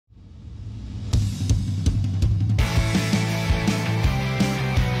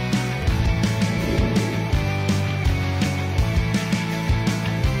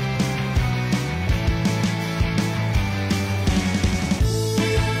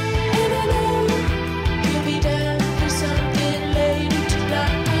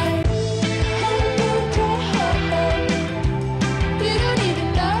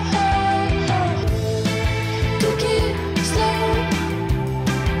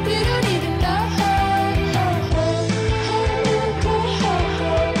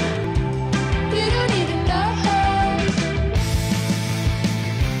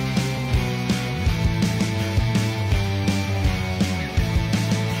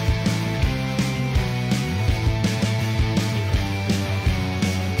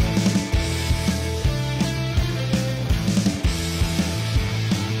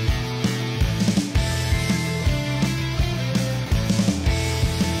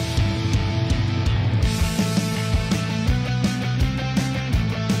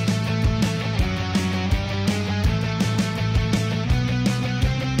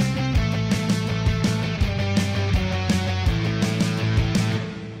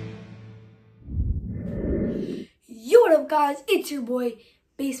guys? It's your boy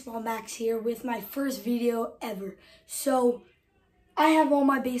Baseball Max here with my first video ever. So I have all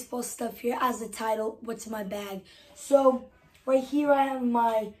my baseball stuff here as the title, what's in my bag. So right here I have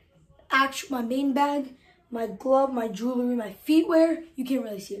my main bag, my glove, my jewelry, my feetwear. You can't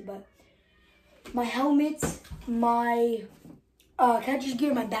really see it, but my helmets, my catcher's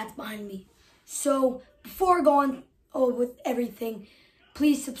gear, my bat's behind me. So before I go on with everything,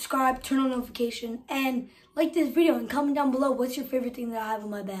 please subscribe, turn on notification, and like this video and comment down below what's your favorite thing that I have in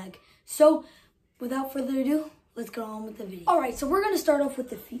my bag. So without further ado, let's go on with the video. Alright, so we're going to start off with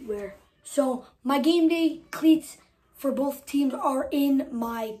the feetwear. So my game day cleats for both teams are in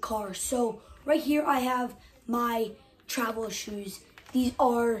my car. So right here I have my travel shoes. These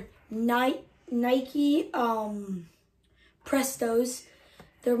are Nike Prestos.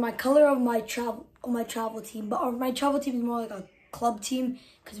 They're my color of my travel team, but my travel team is more like a club team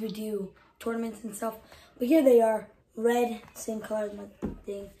because we do tournaments and stuff. But here they are, red, same color as my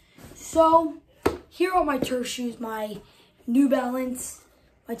thing. So here are my turf shoes, my New Balance,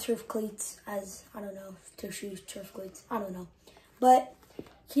 my turf cleats, as I don't know, turf shoes, turf cleats, I don't know. But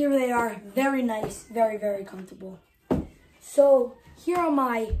here they are, very nice, very, very comfortable. So here are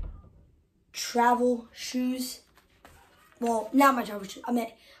my travel shoes. Well, not my travel shoes, I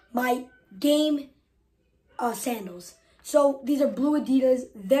meant my game sandals. So these are blue Adidas,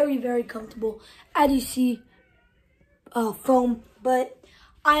 very, very comfortable. As you see, foam, but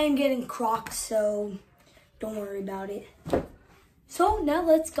I am getting Crocs, so don't worry about it. So now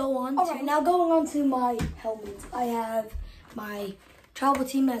let's go on. Alright, now going on to my helmets. I have my travel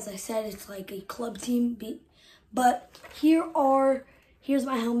team, as I said, it's like a club team, but here's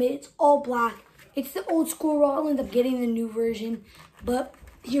my helmet. It's all black. It's the old school. I'll end up getting the new version, but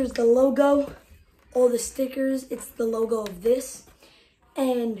here's the logo, all the stickers. It's the logo of this,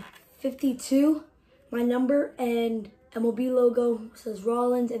 and 52, my number, and MLB logo says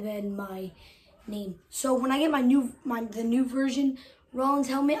Rollins, and then my name. So when I get the new version Rollins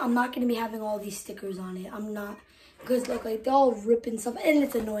helmet, I'm not going to be having all these stickers on it. I'm not, because look, like they all rip and stuff, and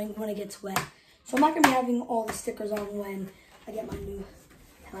it's annoying when it gets wet. So I'm not going to be having all the stickers on when I get my new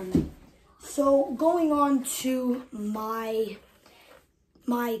helmet. So going on to my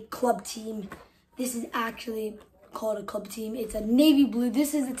club team. This is actually called a club team. It's a navy blue.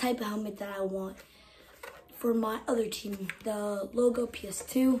 This is the type of helmet that I want for my other team. The logo,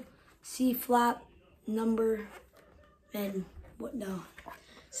 PS2, C flap, number, and whatnot.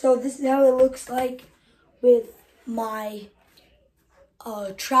 So this is how it looks like with my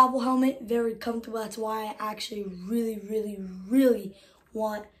travel helmet. Very comfortable. That's why I actually really, really, really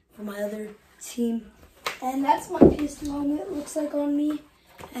want for my other team. And that's my PS2 helmet looks like on me.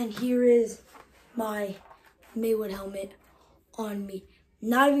 And here is my Maywood helmet on me.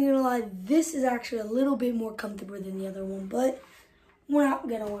 Not even gonna lie, this is actually a little bit more comfortable than the other one, but we're not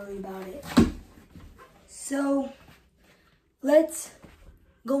gonna worry about it. So let's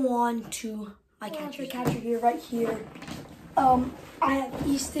go on to my catcher gear right here. I have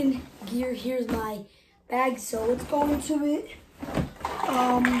Easton gear. Here's my bag, so let's go into it.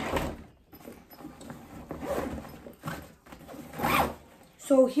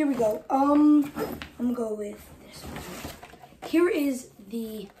 So here we go. I'm gonna go with this one. Here is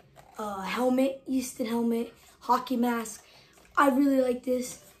the helmet, Easton helmet, hockey mask. I really like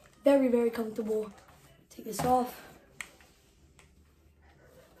this. Very, very comfortable. Take this off.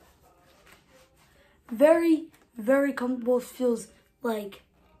 Very, very comfortable. Feels like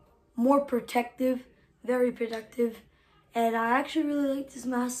more protective. Very protective. And I actually really like this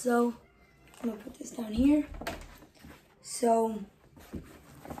mask, so I'm gonna put this down here. So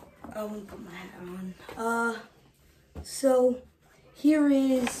I'm gonna put my hat on. So here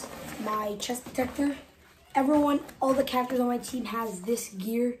is my chest protector. All the catchers on my team has this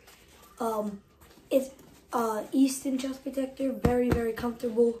gear. It's Easton chest protector. Very, very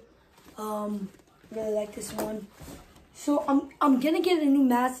comfortable. Really like this one. So I'm gonna get a new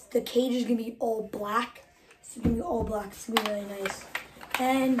mask. The cage is gonna be all black. It's gonna be all black. It's gonna be really nice.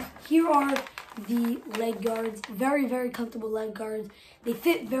 And here are the leg guards. Very, very comfortable leg guards. They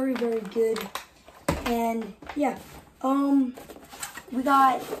fit very, very good. And yeah, we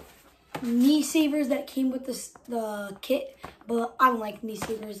got knee savers that came with the kit, but I don't like knee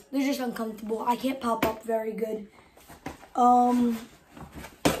savers. They're just uncomfortable. I can't pop up very good. A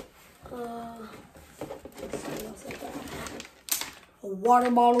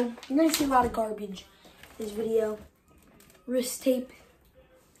water bottle. You're gonna see a lot of garbage in this video. Wrist tape.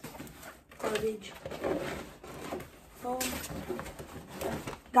 Garbage.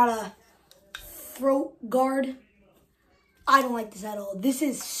 Got a throat guard. I don't like this at all. This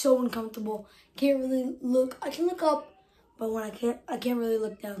is so uncomfortable. Can't really look. I can look up, but when I can't really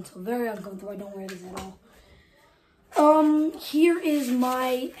look down, so very uncomfortable. I don't wear this at all. Here is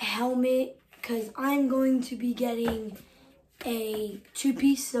my helmet, because I'm going to be getting a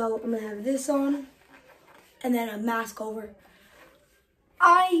 2-piece, so I'm gonna have this on and then a mask over.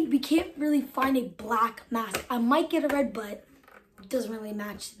 We can't really find a black mask. I might get a red, but it doesn't really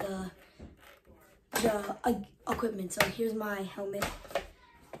match the equipment. So here's my helmet,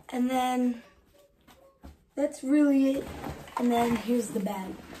 and then that's really it. And then here's the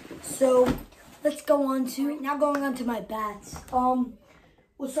bag. So let's go on to now going on to my bats. We'll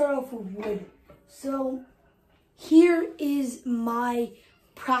start off with wood. So here is my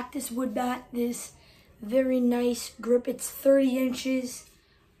practice wood bat. This very nice grip. It's 30 inches.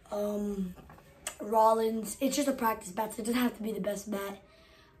 Rollins. It's just a practice bat, so it doesn't have to be the best bat.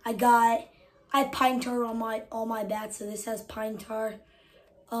 I have pine tar on all my bats, so this has pine tar.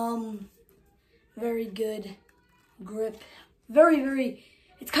 Very good grip.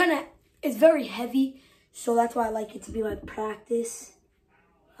 It's very heavy, so that's why I like it to be my practice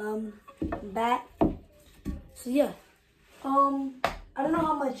bat. So yeah, I don't know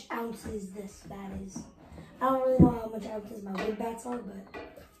how much ounces this bat is. I don't really know how much ounces my wood bats are, but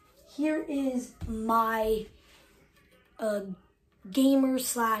here is my gamer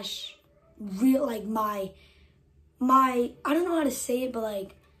slash real, like my I don't know how to say it, but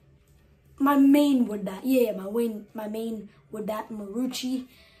like my main wood bat. Yeah, my main wood bat, Marucci,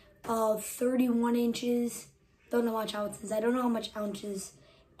 31 inches. Don't know how much ounces. I don't know how much ounces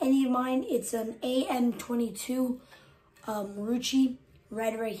any of mine. It's an AM22 Marucci,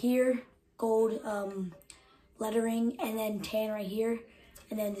 red right here, gold lettering, and then tan right here,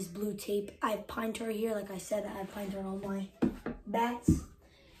 and then this blue tape. I have pine tar here. Like I said, I have pine tar on all my bats.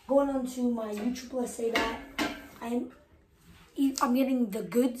 Going on to my USSSA bat, I'm getting the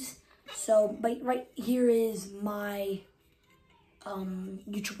goods. So, but right here is my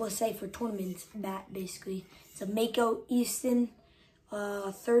USSSA for tournaments bat, basically. It's a Mako Easton,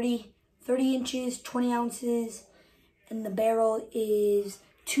 30 inches, 20 ounces, and the barrel is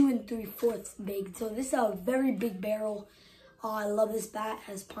 2 3/4 big. So this is a very big barrel. I love this bat. It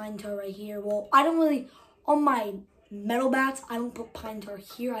has pine tar right here. Well, I don't really, on my metal bats, I don't put pine tar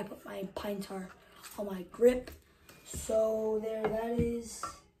here. I put my pine tar on my grip. So there, that is.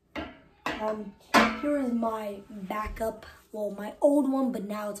 Here is my backup. Well, my old one, but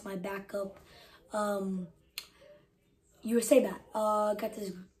now it's my backup. USA bat. Got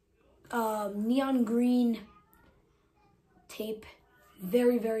this neon green tape.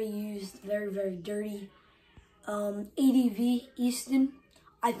 Very, very used. Very, very dirty. ADV Easton.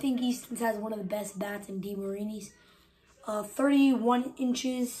 I think Easton's has one of the best bats in DeMarini's. 31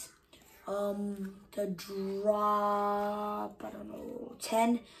 inches. The drop, I don't know,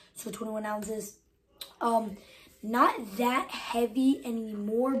 10, so 21 ounces. Not that heavy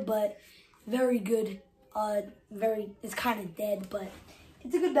anymore, but very good. It's kind of dead, but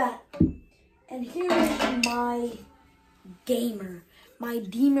it's a good bat. And here is my gamer, my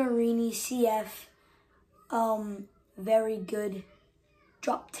DeMarini CF. Very good.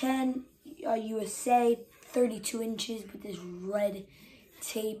 Drop 10, USA, 32 inches with this red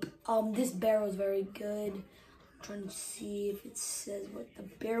tape. This barrel is very good. I'm trying to see if it says what the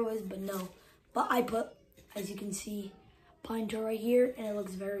barrel is, but no. But I put, as you can see, pine tar right here, and it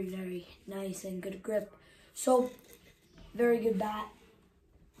looks very, very nice and good grip. So, very good bat.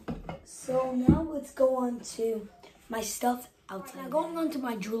 So now let's go on to my stuff outside. Now going on to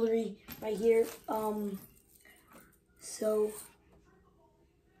my jewelry right here. So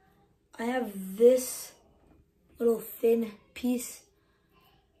I have this little thin piece,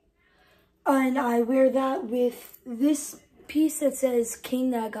 and I wear that with this piece that says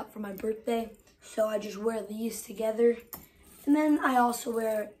King that I got for my birthday. So I just wear these together. And then I also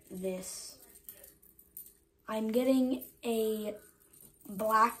wear this. I'm getting a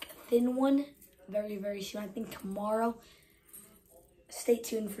black thin one very, very soon. I think tomorrow. Stay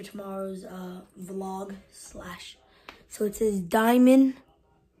tuned for tomorrow's vlog slash. So it says diamond.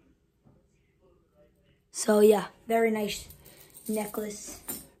 So yeah, very nice necklace.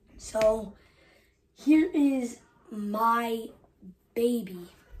 So here is my baby.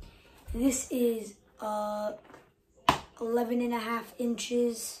 This is 11.5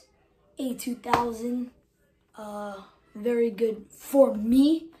 inches, A2000. Very good for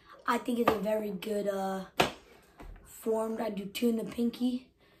me. I think it's a very good formed. I do 2 in the pinky.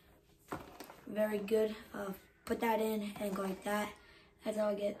 Very good. Put that in and go like that. That's how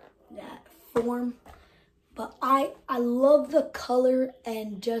I get that form. But I love the color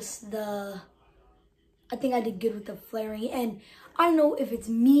and just the, I think I did good with the flaring. And I don't know if it's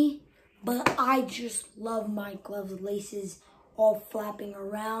me, but I just love my gloves laces all flapping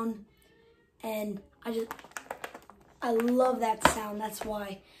around, and I love that sound. That's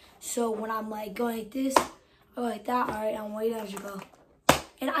why. So when I'm like going like this, I go like that. All right, I'm waiting as you go.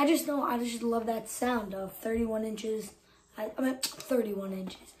 And I just love that sound of 31 inches. I mean, 31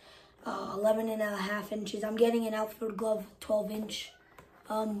 inches. 11.5 inches. I'm getting an Outfield glove, 12-inch.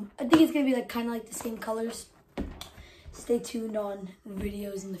 I think it's going to be like kind of like the same colors. Stay tuned on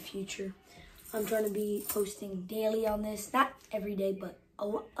videos in the future. I'm trying to be posting daily on this. Not every day, but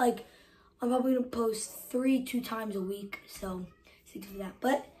like I'm probably going to post 2 times a week. So stay tuned for that.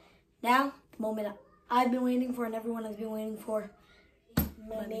 But now, the moment I've been waiting for and everyone has been waiting for,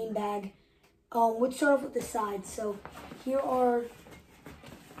 my main bag. Let's start off with the sides. So here are,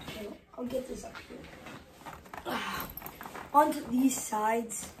 I'll get this up here. Onto these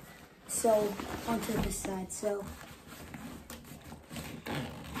sides. So onto this side. So,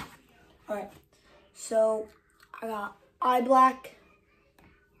 all right. So I got eye black.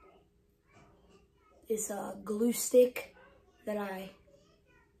 This glue stick that I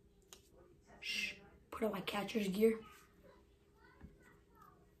put on my catcher's gear.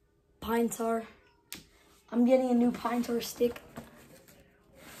 Pine tar. I'm getting a new pine tar stick.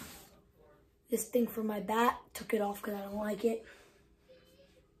 This thing for my bat. Took it off because I don't like it.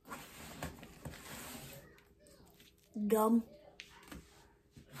 Gum.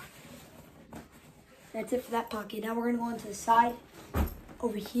 That's it for that pocket. Now we're going to go into the side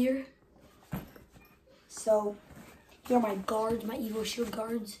over here. So here are my guards, my EvoShield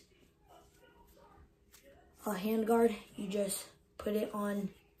guards. A hand guard. You just put it on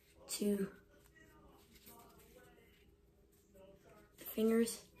to the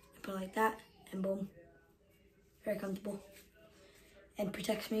fingers, put it like that, and boom, very comfortable, and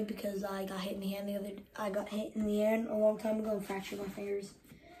protects me because I got hit in the hand I got hit in the hand a long time ago and fractured my fingers.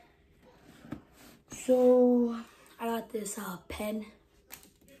 So I got this pen,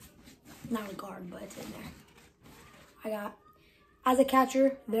 not a guard, but it's in there. I got, as a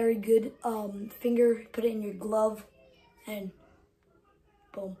catcher, very good finger, put it in your glove, and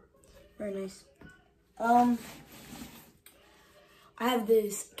boom. Very nice. I have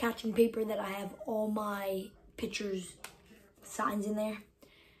this catching paper that I have all my pitchers' signs in there.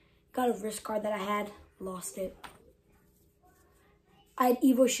 Got a wrist guard that I had, lost it. I had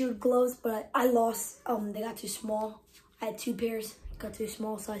EvoShield gloves, but I lost, they got too small. I had 2 pairs, got too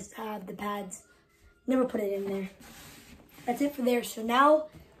small, so I have the pads. Never put it in there. That's it for there. So now,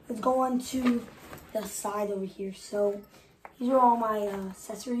 let's go on to the side over here. So, these are all my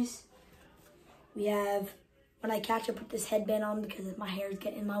accessories. We have, when I catch, I put this headband on because my hair is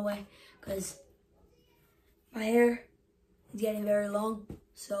getting in my way. Because my hair is getting very long.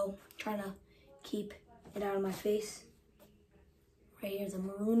 So, I'm trying to keep it out of my face. Right here's a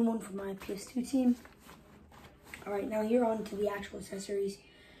maroon one for my PS2 team. Alright, now here on to the actual accessories.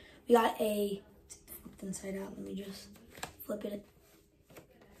 We got a, it's flipped inside out, let me just flip it.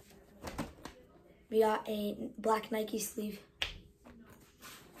 We got a black Nike sleeve.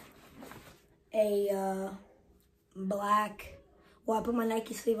 A black, well, I put my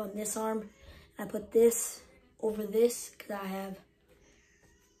Nike sleeve on this arm, and I put this over this because I have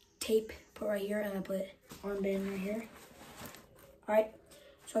tape put right here, and I put armband right here. Alright,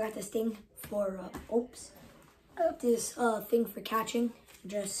 so I got this thing for, I got this thing for catching.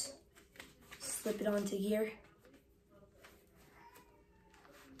 Just slip it onto here.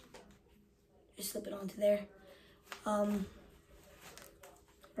 Just slip it onto there.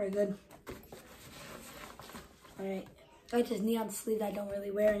 Very good. Alright, I got this neon sleeve that I don't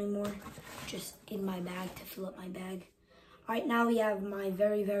really wear anymore, just in my bag to fill up my bag. Alright, now we have my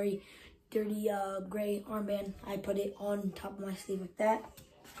very, very dirty gray armband. I put it on top of my sleeve like that.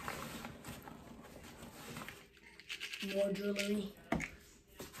 More jewelry.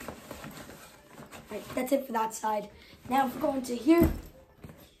 Alright, that's it for that side. Now if we're going to here,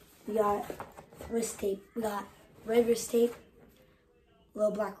 we got wrist tape. We got red wrist tape,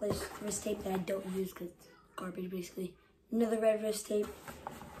 little black wrist tape that I don't use because it's garbage basically. Another red wrist tape,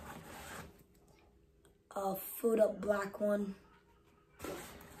 a fold up black one.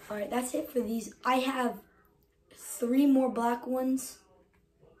 Alright, that's it for these. I have 3 more black ones,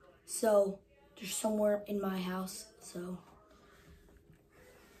 so they're somewhere in my house. So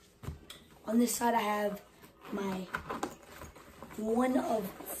on this side I have my one of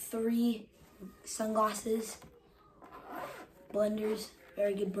 3 sunglasses, Blenders,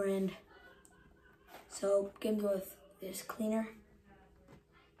 very good brand. So comes with this cleaner,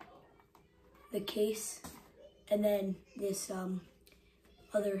 the case, and then this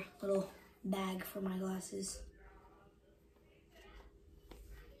other little bag for my glasses.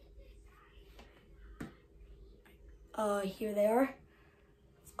 Here they are.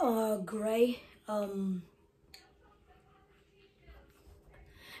 Gray.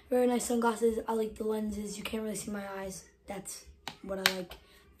 Very nice sunglasses. I like the lenses. You can't really see my eyes. That's what I like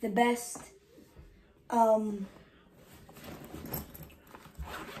the best.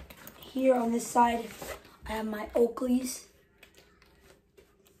 Here on this side, I have my Oakleys.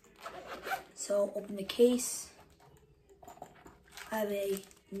 So open the case. I have a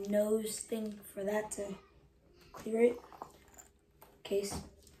nose thing for that to clear it. Case.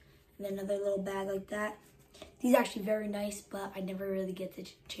 And then another little bag like that. These are actually very nice, but I never really get the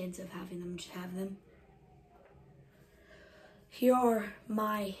chance of having them, just have them. Here are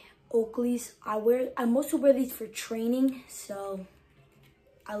my Oakleys. I mostly wear these for training, so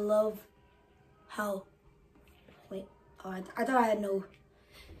I love how, I thought I had no,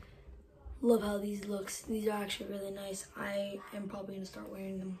 love how these looks. These are actually really nice. I am probably gonna start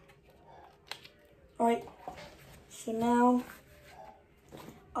wearing them. All right, so now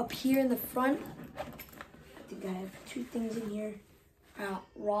up here in the front, I think I have two things in here.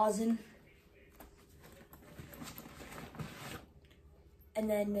 Rosin. And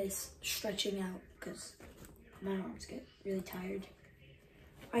then this stretching out because my arms get really tired.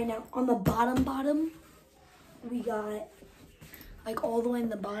 All right, now on the bottom, we got like all the way in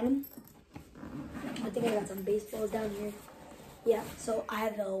the bottom. I think I got some baseballs down here. Yeah, so I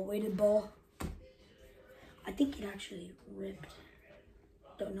have a weighted ball. I think it actually ripped.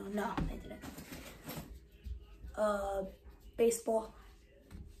 Don't know. No, I didn't. Baseball.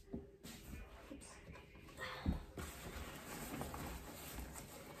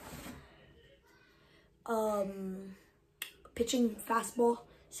 Pitching fastball.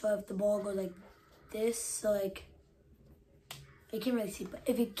 So if the ball goes like this, so like you can't really see, but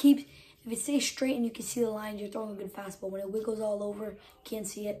if it stays straight and you can see the lines, you're throwing a good fastball. When it wiggles all over, can't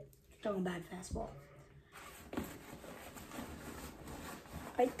see it, you're throwing a bad fastball.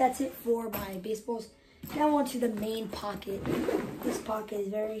 Alright, that's it for my baseballs. Now on to the main pocket. This pocket is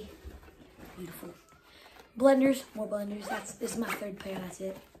very beautiful. Blenders, more blenders. This is my third pair, that's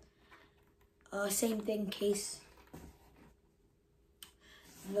it. Same thing, case.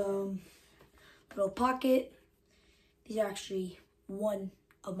 The little pocket. These are actually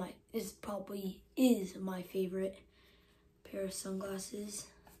this probably is my favorite pair of sunglasses.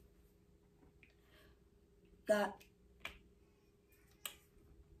 Got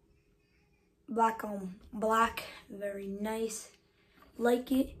black on black, very nice.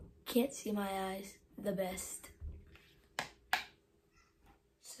 Like it, can't see my eyes, the best.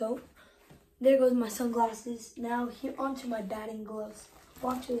 So, there goes my sunglasses. Now, here onto my batting gloves.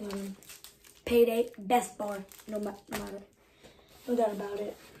 Well, actually, Payday, best bar, no doubt about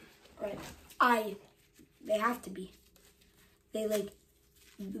it. Right, they have to be.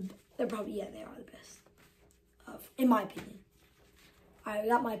 They're probably, yeah, they are the best, in my opinion. I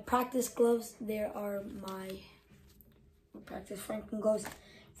got my practice gloves. There are my practice Franklin gloves.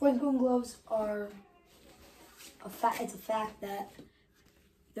 Franklin gloves are it's a fact that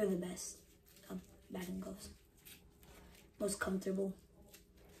they're the best batting gloves. Most comfortable.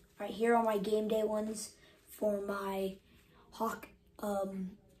 All right, here are my game day ones for my Hawk,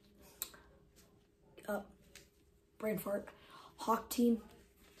 brain fart, Hawk team.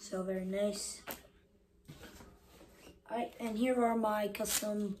 So very nice. All right, and here are my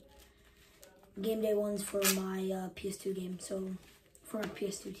custom game day ones for my PS2 game. So for my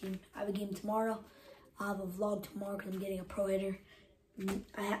PS2 team, I have a game tomorrow. I'll have a vlog tomorrow because I'm getting a Pro Hitter.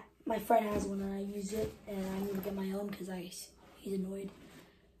 My friend has one and I use it, and I need to get my own because he's annoyed.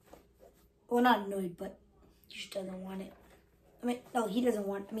 Well, not annoyed, but he just doesn't want it. I mean, no, he doesn't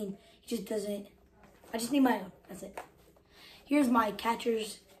want. I mean, he just doesn't. I just need my own. That's it. Here's my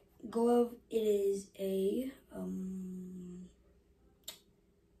catcher's glove. It is a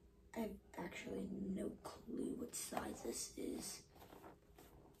I have actually no clue what size this is.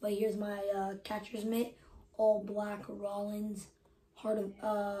 But here's my catcher's mitt, all black Rollins, heart of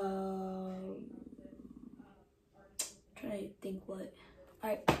trying to think what. All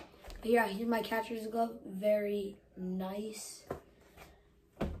right, yeah, here's my catcher's glove, very nice.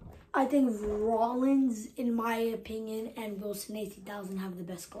 I think Rollins, in my opinion, and Wilson 80,000 have the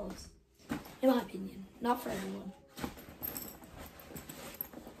best gloves, in my opinion, not for everyone.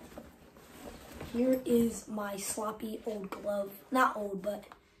 Here is my sloppy old glove, not old, but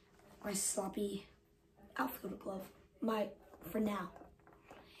my sloppy outfielder glove, for now.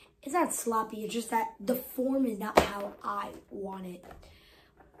 It's not sloppy, it's just that the form is not how I want it.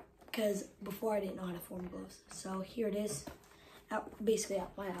 Because before I didn't know how to form gloves. So here it is, basically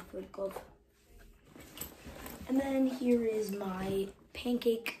my outfielder glove. And then here is my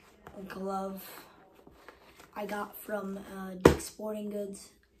pancake glove. I got from Dick's Sporting Goods.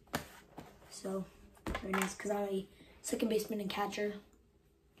 So, very nice, because I'm a second baseman and catcher.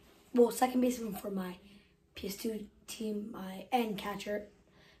 Well, second baseman for my PS2 team, and catcher.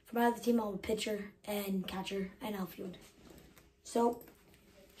 For my other team, I'm a pitcher and catcher and outfield. So,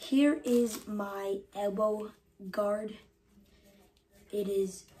 here is my elbow guard. It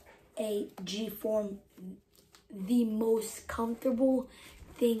is a G-Form, the most comfortable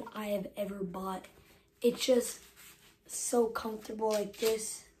thing I have ever bought. It's just so comfortable like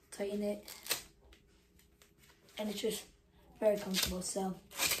this. Tighten it. And it's just very comfortable. So,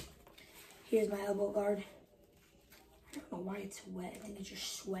 here's my elbow guard. I don't know why it's wet. I think it's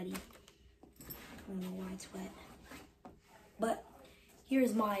just sweaty. I don't know why it's wet. But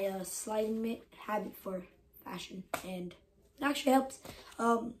here's my sliding mitt, habit for fashion, and it actually helps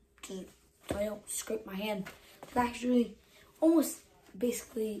so I don't scrape my hand. It's actually almost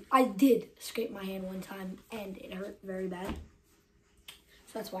basically, I did scrape my hand one time and it hurt very bad.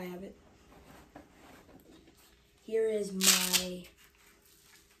 So that's why I have it. Here is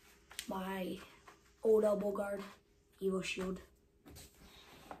my old elbow guard, EvoShield.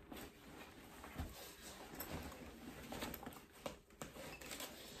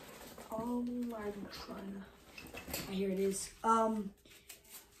 I'm trying to, here it is.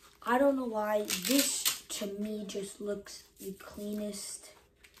 I don't know why this to me just looks the cleanest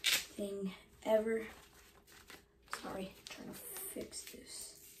thing ever. Sorry, I'm trying to fix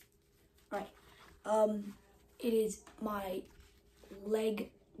this. Alright, it is my leg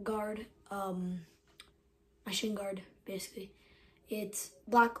guard, my shin guard, basically. It's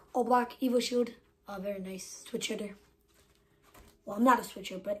black, all black, EvoShield, very nice switch hitter. Well, I'm not a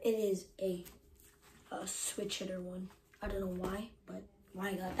switcher, but it is a switch hitter one. I don't know why, but why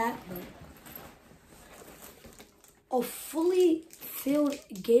I got that, but a fully filled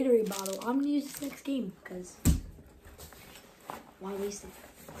Gatorade bottle. I'm gonna use this next game because why waste it?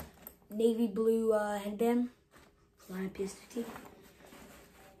 Navy blue headband for my PS2.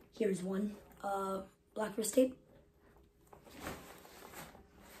 Here's one. Black wrist tape.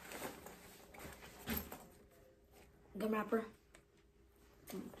 Gum wrapper.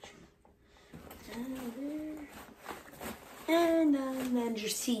 And then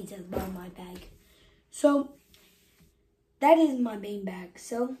just seeds at the bottom of my bag. So that is my main bag.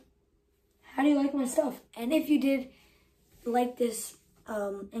 So how do you like my stuff? And if you did like this,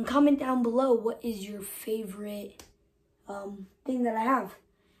 and comment down below what is your favorite thing that I have.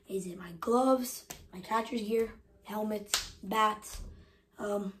 Is it my gloves, my catcher's gear, helmets, bats,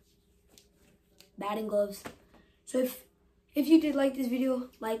 batting gloves? So if you did like this video,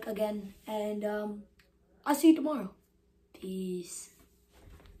 like again, and I'll see you tomorrow. Peace.